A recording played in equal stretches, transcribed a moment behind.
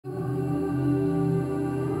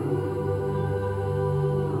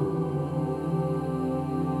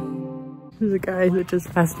There's a guy that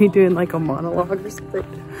just passed me doing like a monologue or something.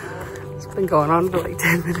 It's been going on for like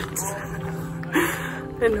 10 minutes. I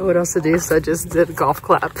didn't know what else to do, so I just did a golf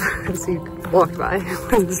clap as he walked by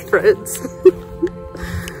with his friends.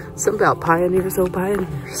 Something about pioneers, oh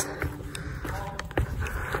pioneers.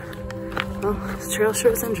 Well, this trail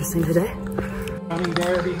sure is interesting today. Coming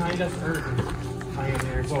there behind us,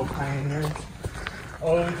 pioneers, oh pioneers.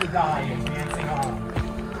 Oh, to die, advancing on.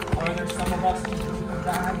 Are there some of us who can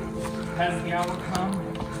die? Has the hour come?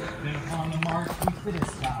 Then upon the march we fit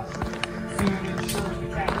us die. Soon ensure the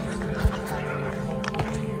captain's will, pioneers, oh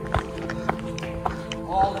pioneers.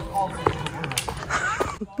 All the pulses of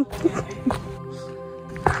the world.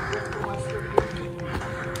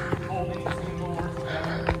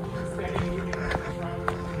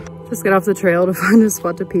 Just got off the trail to find a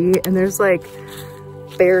spot to pee, and there's like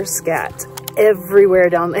bear scat everywhere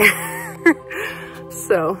down there.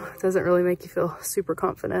 So it doesn't really make you feel super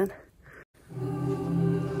confident.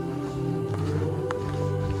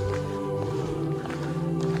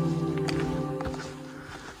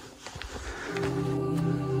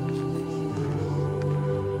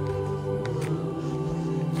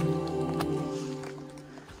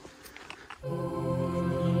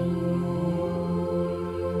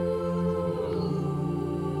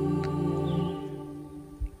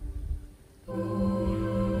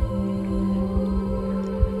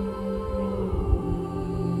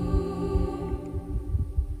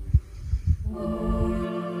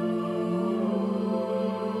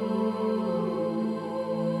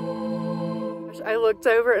 I looked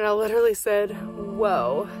over and I literally said,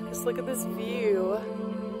 whoa, just look at this view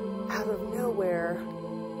out of nowhere.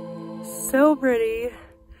 So pretty.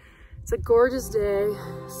 It's a gorgeous day,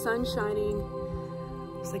 sun shining.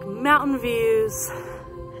 It's like mountain views.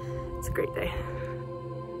 It's a great day.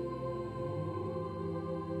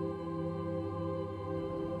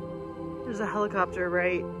 There's a helicopter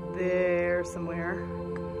right there somewhere.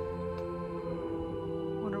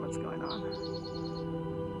 Wonder what's going on.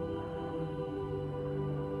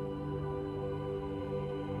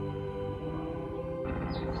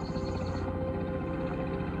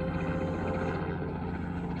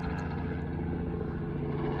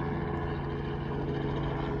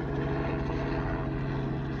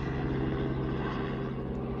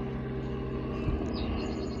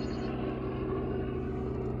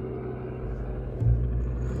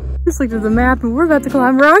 Just looked at the map and we're about to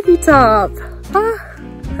climb Rocky Top. Ah,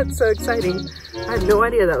 that's so exciting. I had no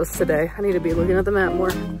idea that was today. I need to be looking at the map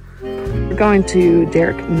more. We're going to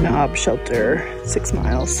Derek Knob Shelter, 6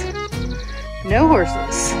 miles. No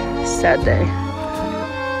horses, sad day.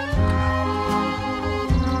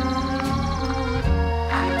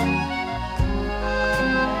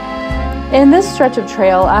 In this stretch of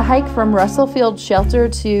trail, I hike from Russellfield Shelter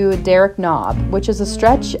to Derek Knob, which is a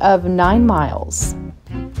stretch of 9 miles.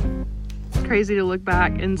 Crazy to look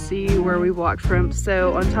back and see where we walked from.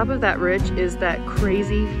 So on top of that ridge is that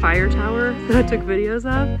crazy fire tower that I took videos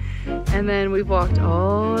of. And then we've walked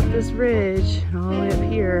all up this ridge and all the way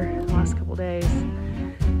up here the last couple days.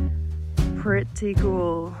 Pretty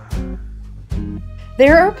cool.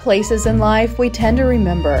 There are places in life we tend to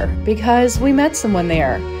remember because we met someone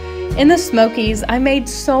there. In the Smokies, I made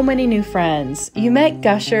so many new friends. You met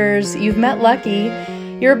Gushers, you've met Lucky,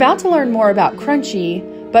 you're about to learn more about Crunchy,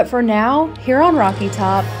 but for now, here on Rocky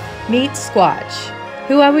Top, meet Squatch,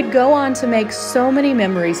 who I would go on to make so many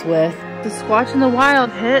memories with. The Squatch in the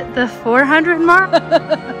wild hit the 400 mark.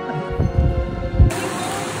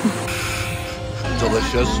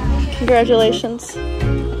 Delicious. Congratulations.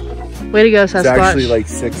 Way to go, Sasquatch. It's actually like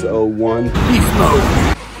 6:01.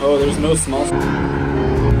 Oh, there's no small.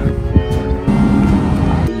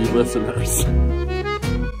 You listeners.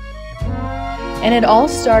 And it all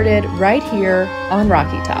started right here on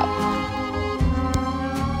Rocky Top.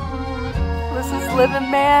 This is living,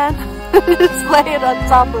 man. It's laying on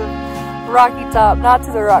top of Rocky Top. Not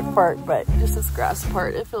to the rock part, but just this grass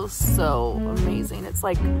part. It feels so amazing. It's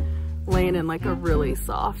like laying in like a really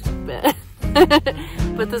soft bed.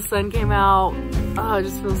 But the sun came out. Oh, it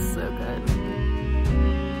just feels so good.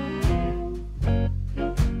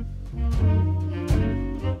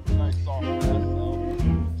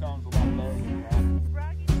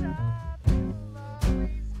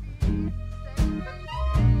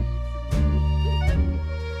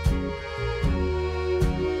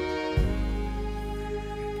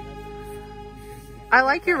 I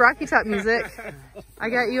like your Rocky Top music. I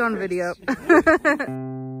got you on video.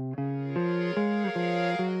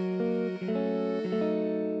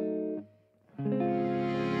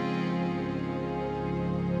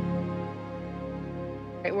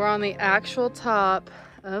 We're on the actual top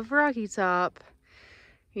of Rocky Top.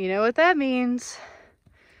 You know what that means.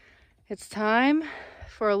 It's time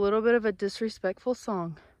for a little bit of a disrespectful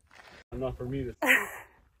song. Not for me to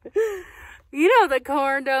You know the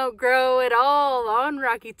corn don't grow at all on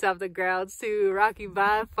Rocky Top. The ground's too rocky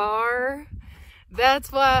by far.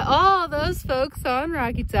 That's why all those folks on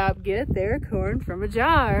Rocky Top get their corn from a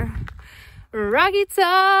jar. Rocky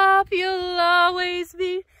Top, you'll always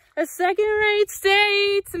be a second-rate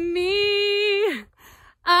state to me.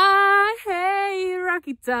 I hate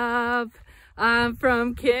Rocky Top. I'm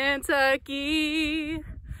from Kentucky.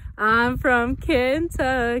 I'm from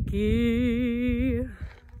Kentucky.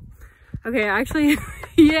 Okay, actually,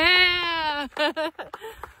 yeah!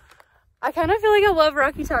 I kind of feel like I love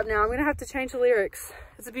Rocky Top now. I'm gonna have to change the lyrics.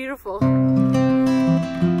 It's beautiful.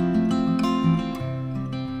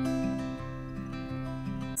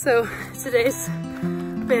 So today's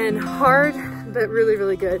been hard, but really,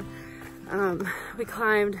 really good. We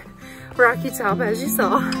climbed Rocky Top, as you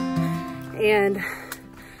saw, and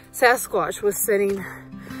Sasquatch was sitting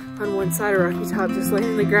on one side of Rocky Top, just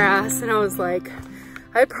laying in the grass, and I was like,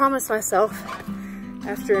 I promised myself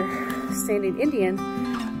after standing Indian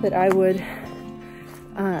that I would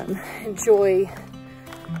enjoy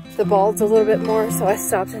the balds a little bit more, so I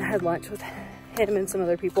stopped and had lunch with him and some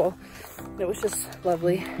other people. It was just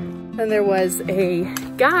lovely. And there was a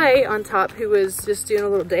guy on top who was just doing a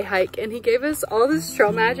little day hike, and he gave us all this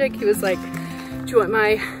trail magic. He was like, do you want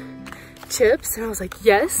my chips? And I was like,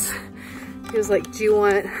 yes. He was like, do you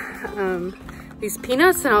want these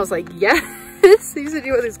peanuts? And I was like, yes. He said, do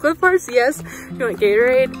you want these Cliff Bars? Yes. Do you want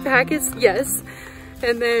Gatorade packets? Yes.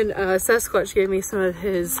 And then Sasquatch gave me some of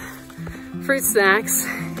his fruit snacks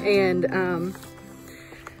and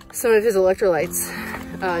some of his electrolytes,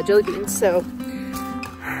 jelly beans. So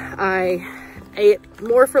I ate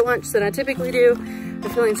more for lunch than I typically do. I'm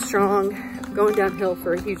feeling strong, going downhill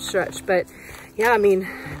for a huge stretch. But yeah, I mean,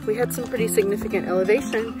 we had some pretty significant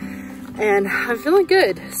elevation and I'm feeling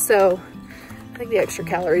good. So I think the extra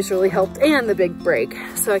calories really helped, and the big break.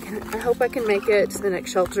 So I hope I can make it to the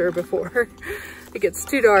next shelter before it gets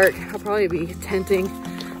too dark. I'll probably be tenting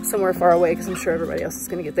somewhere far away because I'm sure everybody else is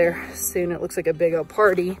gonna get there soon. It looks like a big old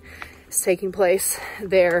party is taking place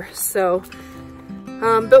there. So,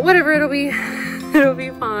 but whatever, it'll be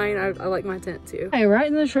fine. I like my tent too. Hey, right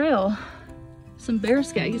in the trail, some bear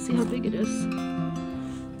scat. You can see how big it is.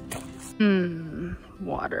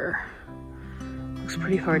 Water. Looks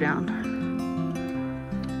pretty far down.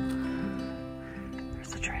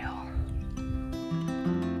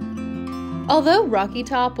 Although Rocky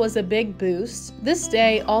Top was a big boost, this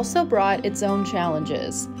day also brought its own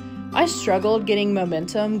challenges. I struggled getting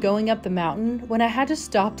momentum going up the mountain when I had to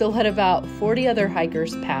stop to let about 40 other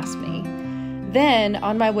hikers pass me. Then,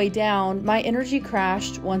 on my way down, my energy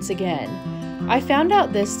crashed once again. I found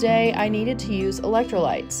out this day I needed to use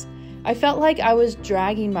electrolytes. I felt like I was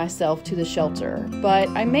dragging myself to the shelter, but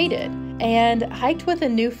I made it, and hiked with a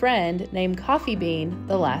new friend named Coffee Bean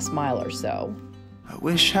the last mile or so. I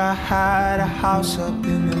wish I had a house up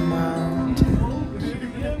in the mountains.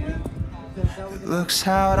 It looks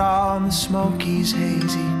out on the Smokies'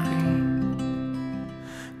 hazy green.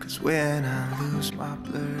 'Cause when I lose my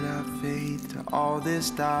blurred out faith to all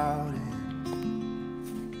this doubting,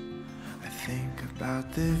 I think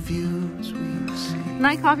about the views we see.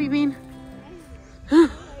 Night, Coffee Bean.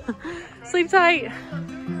 Sleep tight.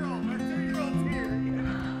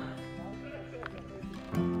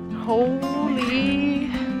 Holy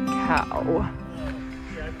cow.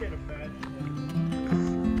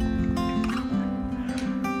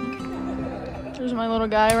 There's my little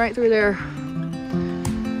guy right through there.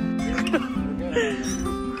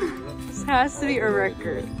 This has to be a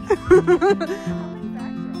record.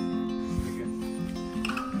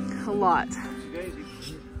 A lot.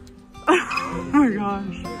 Oh my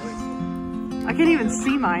gosh. I can't even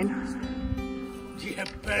see mine. Yeah,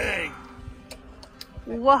 bang.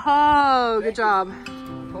 Whoa, good job.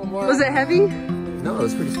 Was it heavy? No, it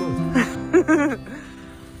was pretty smooth.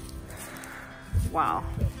 Wow,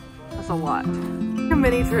 that's a lot.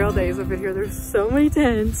 Many trail days over here. There's so many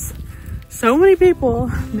tents, so many people.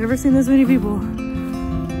 Never seen this many people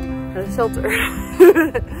at a shelter.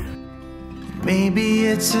 Maybe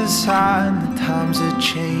it's a sign that times are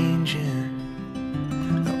changing.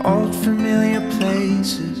 The old familiar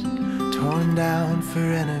places torn down for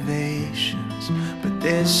renovations, but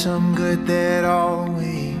there's some good that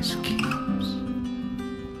always keeps.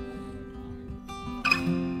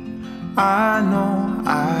 I know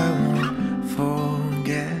I won't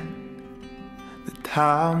forget the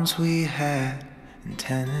times we had in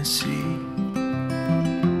Tennessee.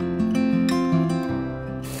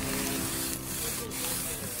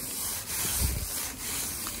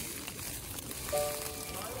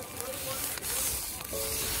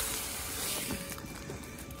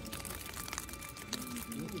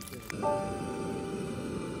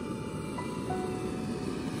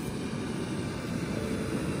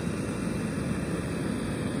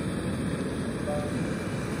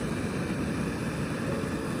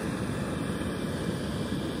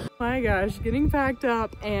 My gosh, getting packed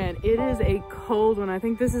up, and it is a cold one. I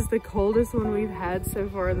think this is the coldest one we've had so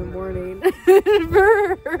far in the morning.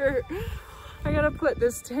 I gotta put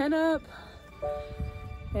this tent up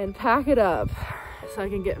and pack it up so I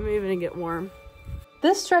can get moving and get warm.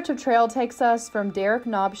 This stretch of trail takes us from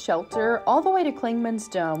CNOC Shelter all the way to Clingman's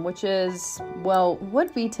Dome, which is, well,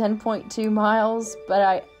 would be 10.2 miles, but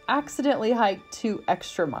I accidentally hiked 2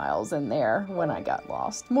 extra miles in there when I got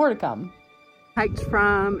lost. More to come. Hiked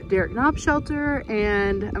from CNOC Shelter,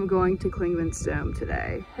 and I'm going to Clingman's Dome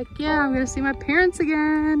today. Heck yeah, I'm gonna see my parents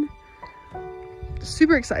again.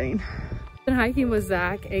 Super exciting. Been hiking with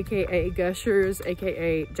Zach, aka Gushers,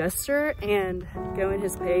 aka Jester, and going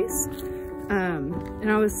his pace. And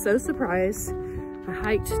I was so surprised. I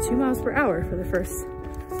hiked 2 miles per hour for the first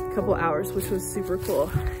couple hours, which was super cool,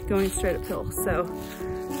 going straight uphill. So,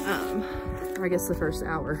 or I guess the first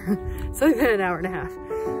hour. So it's been an hour and a half.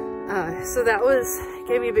 So that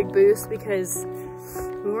gave me a big boost because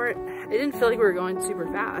it didn't feel like we were going super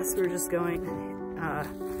fast. We were just going a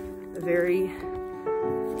very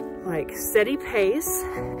steady pace,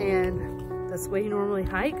 and that's the way he normally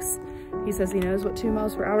hikes. He says he knows what 2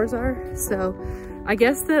 miles per hour are. So I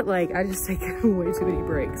guess that I just take way too many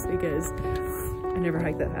breaks because I never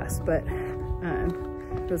hike that fast, but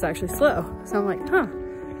it was actually slow. So I'm like, huh,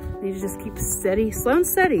 I need to just keep steady, slow and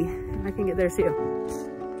steady, and I can get there too.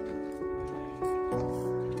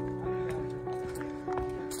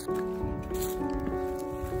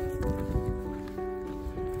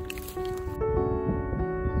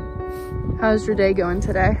 How's your day going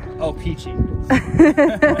today? Oh, peachy.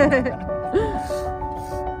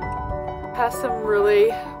 Past some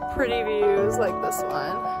really pretty views like this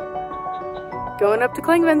one. Going up to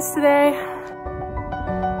Clingman's today.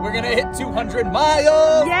 We're gonna hit 200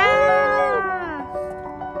 miles! Yeah!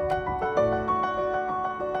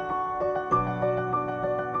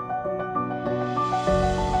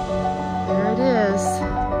 There it is.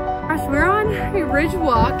 Gosh, we're on a ridge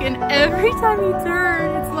walk, and every time you turn,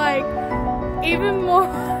 it's like even more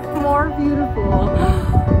beautiful.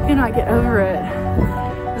 Cannot get over it.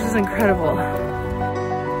 This is incredible.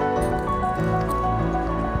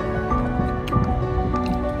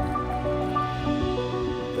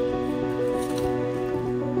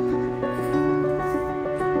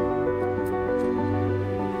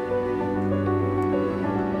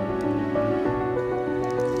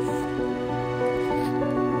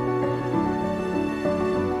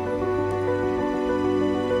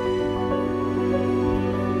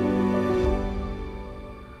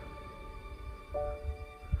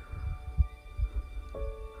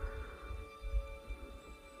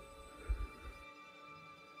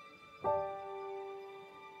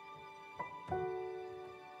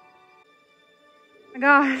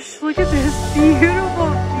 Gosh, look at this beautiful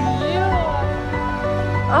view.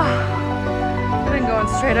 Oh, I've been going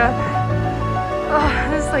straight up. Oh,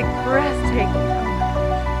 this is breathtaking.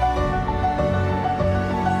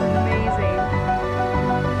 It's amazing.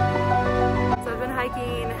 So I've been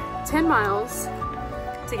hiking 10 miles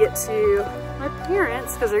to get to my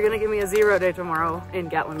parents because they're gonna give me a 0 day tomorrow in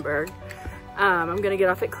Gatlinburg. I'm gonna get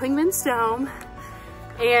off at Clingman's Dome,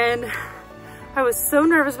 and I was so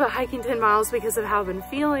nervous about hiking 10 miles because of how I've been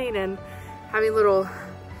feeling and having little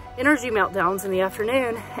energy meltdowns in the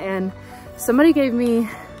afternoon. And somebody gave me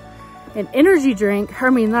an energy drink,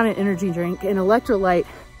 not an energy drink, an electrolyte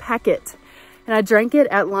packet. And I drank it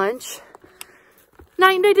at lunch.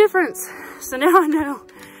 Night and day difference. So now I know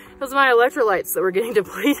it was my electrolytes that were getting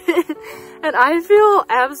depleted. And I feel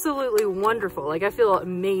absolutely wonderful. I feel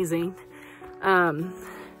amazing. And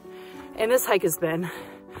this hike has been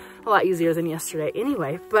a lot easier than yesterday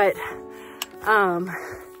anyway, but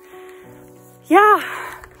yeah,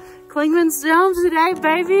 Clingman's Dome today,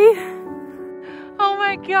 baby. Oh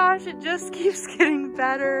my gosh, it just keeps getting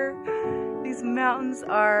better. These mountains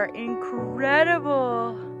are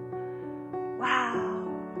incredible. Wow,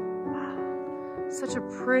 wow, such a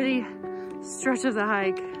pretty stretch of the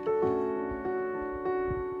hike.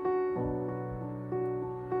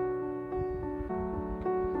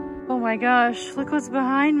 Oh my gosh, look what's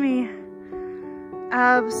behind me.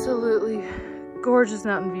 Absolutely gorgeous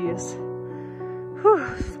mountain views. Whew,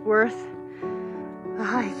 it's worth the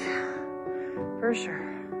hike, for sure.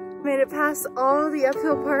 Made it past all the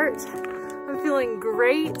uphill part. I'm feeling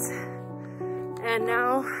great. And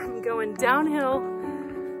now I'm going downhill.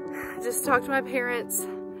 Just talked to my parents,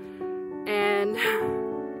 and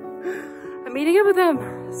I I'm meeting up with them.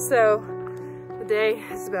 So the day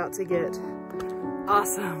is about to get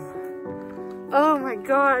awesome. Oh my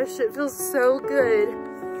gosh, it feels so good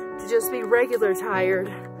to just be regular tired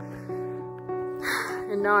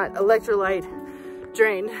and not electrolyte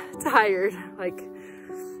drained tired. Like,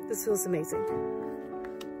 this feels amazing.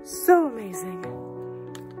 So amazing.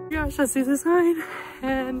 Gosh, I see the sign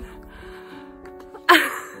and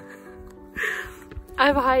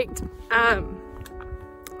I've hiked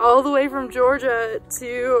all the way from Georgia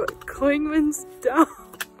to Clingman's Dome.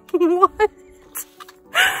 What?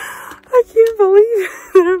 I can't believe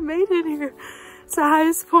that I made it here. It's the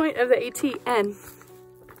highest point of the ATN.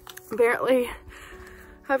 Apparently,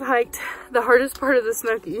 I've hiked the hardest part of the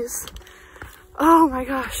Smokies. Oh my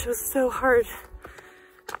gosh, it was so hard,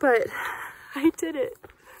 but I did it.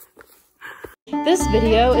 This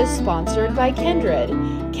video is sponsored by Kindred.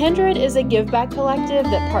 Kindred is a give-back collective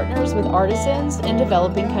that partners with artisans in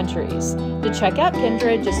developing countries. To check out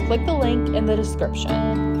Kindred, just click the link in the description.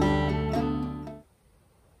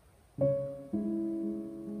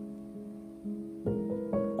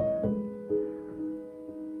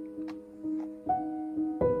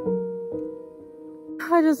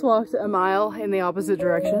 I just walked a mile in the opposite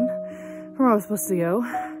direction from where I was supposed to go.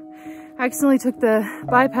 I accidentally took the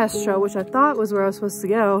bypass trail, which I thought was where I was supposed to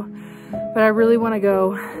go, but I really want to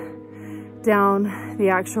go down the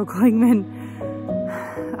actual Clingman's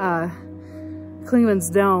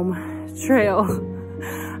Dome trail.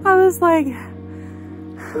 I was like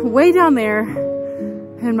way down there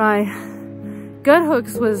and my gut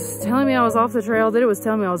hooks was telling me I was off the trail, then it was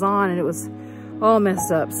telling me I was on, and it was all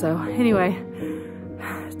messed up. So anyway,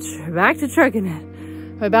 back to trucking it.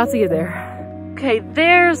 I'm about to get there. Okay,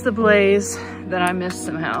 there's the blaze that I missed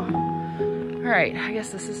somehow. All right, I guess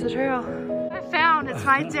this is the trail. I found, it's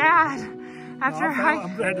my dad. After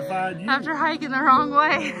I'm glad to find you. After hiking the wrong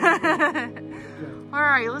way. All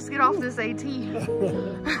right, let's get off this AT.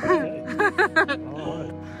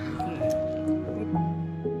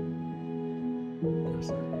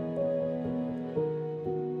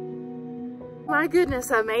 My goodness,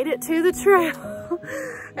 I made it to the trail.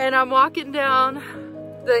 And I'm walking down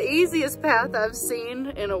the easiest path I've seen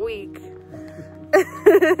in a week.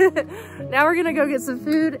 Now we're gonna go get some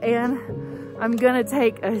food and I'm gonna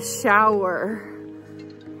take a shower.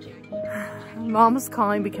 Mom's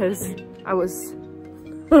calling because I was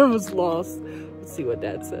lost. Let's see what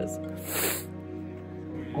Dad says.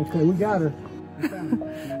 Okay, we got her.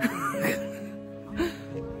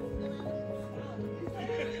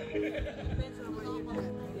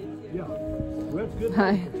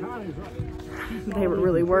 Hi. They were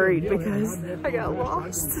really worried because I got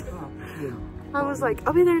lost. I was like,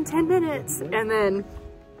 I'll be there in 10 minutes. And then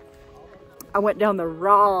I went down the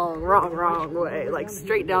wrong way, like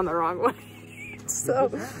straight down the wrong way. So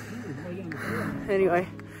anyway,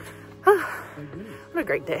 what a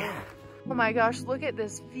great day. Oh my gosh, look at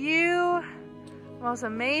this view. Most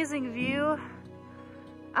amazing view.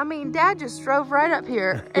 I mean, Dad just drove right up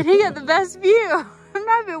here and he got the best view. And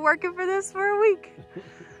I've been working for this for a week.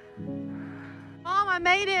 Mom, I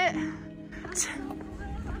made it.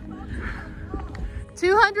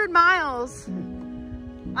 200 miles.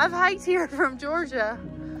 I've hiked here from Georgia.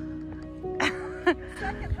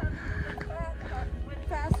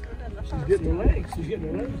 She's getting her legs. She's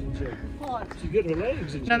getting her legs in check. She's getting her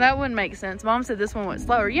legs in check. No, that wouldn't make sense. Mom said this one went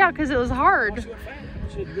slower. Yeah, because it was hard.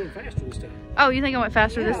 She had to go faster this time. Oh, you think I went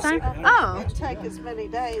faster this time? Oh. It'd take as many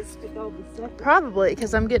days to go the second. Probably,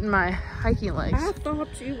 because I'm getting my hiking legs. I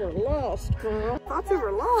thought you were lost, girl. I thought you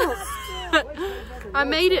were lost. I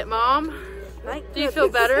made it, Mom. Thank Do you feel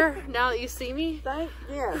better now that you see me? Thank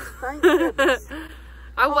goodness.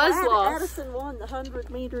 I was lost. Addison won the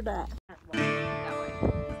 100-meter dash.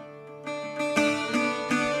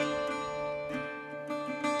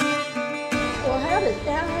 Well, how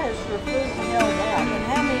has your food held out, and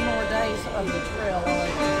how many more days of the trail are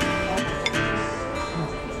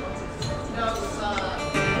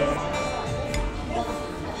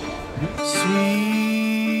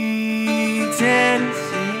Sweet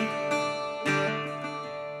Tennessee,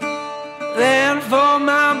 land for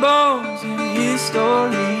my bones and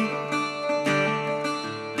history.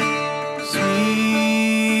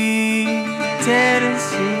 Sweet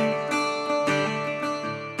Tennessee,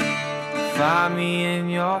 find me in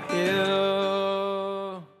your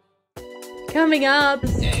hill. Coming up,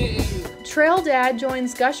 Trail Dad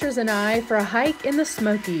joins Gushers and I for a hike in the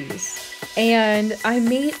Smokies. And I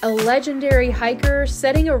meet a legendary hiker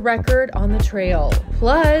setting a record on the trail.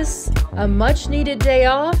 Plus, a much needed day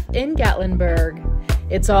off in Gatlinburg.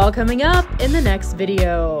 It's all coming up in the next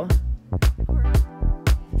video.